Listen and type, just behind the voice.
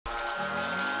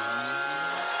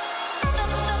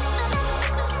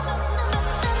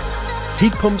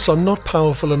Heat pumps are not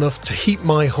powerful enough to heat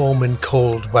my home in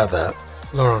cold weather.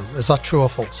 Laurent, is that true or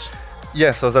false?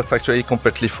 Yeah, so that's actually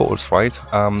completely false, right?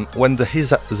 When the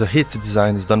heat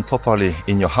design is done properly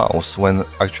in your house, when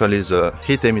actually the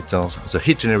heat emitters, the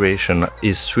heat generation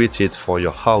is suited for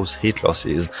your house heat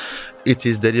losses, it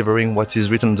is delivering what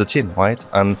is written on the tin, right?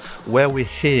 And where we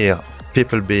hear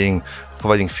people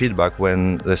providing feedback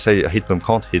when they say a heat pump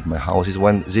can't heat my house is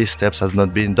when these steps has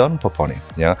not been done properly.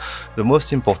 Yeah, the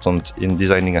most important in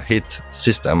designing a heat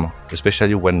system,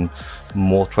 especially when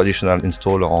more traditional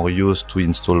installers are used to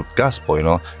install gas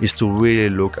boiler, is to really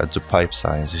look at the pipe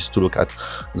size, is to look at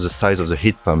the size of the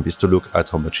heat pump, is to look at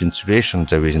how much insulation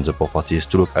there is in the property, is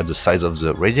to look at the size of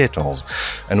the radiators.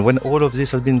 And when all of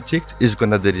this has been ticked, it's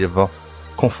gonna deliver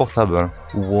comfortable,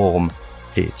 warm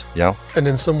heat. Yeah. And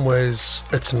in some ways,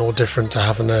 it's no different to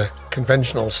having a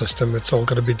conventional system. It's all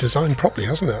got to be designed properly,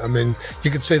 hasn't it? I mean,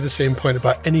 you could say the same point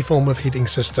about any form of heating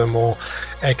system or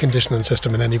air conditioning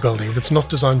system in any building. If it's not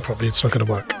designed properly, it's not going to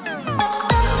work.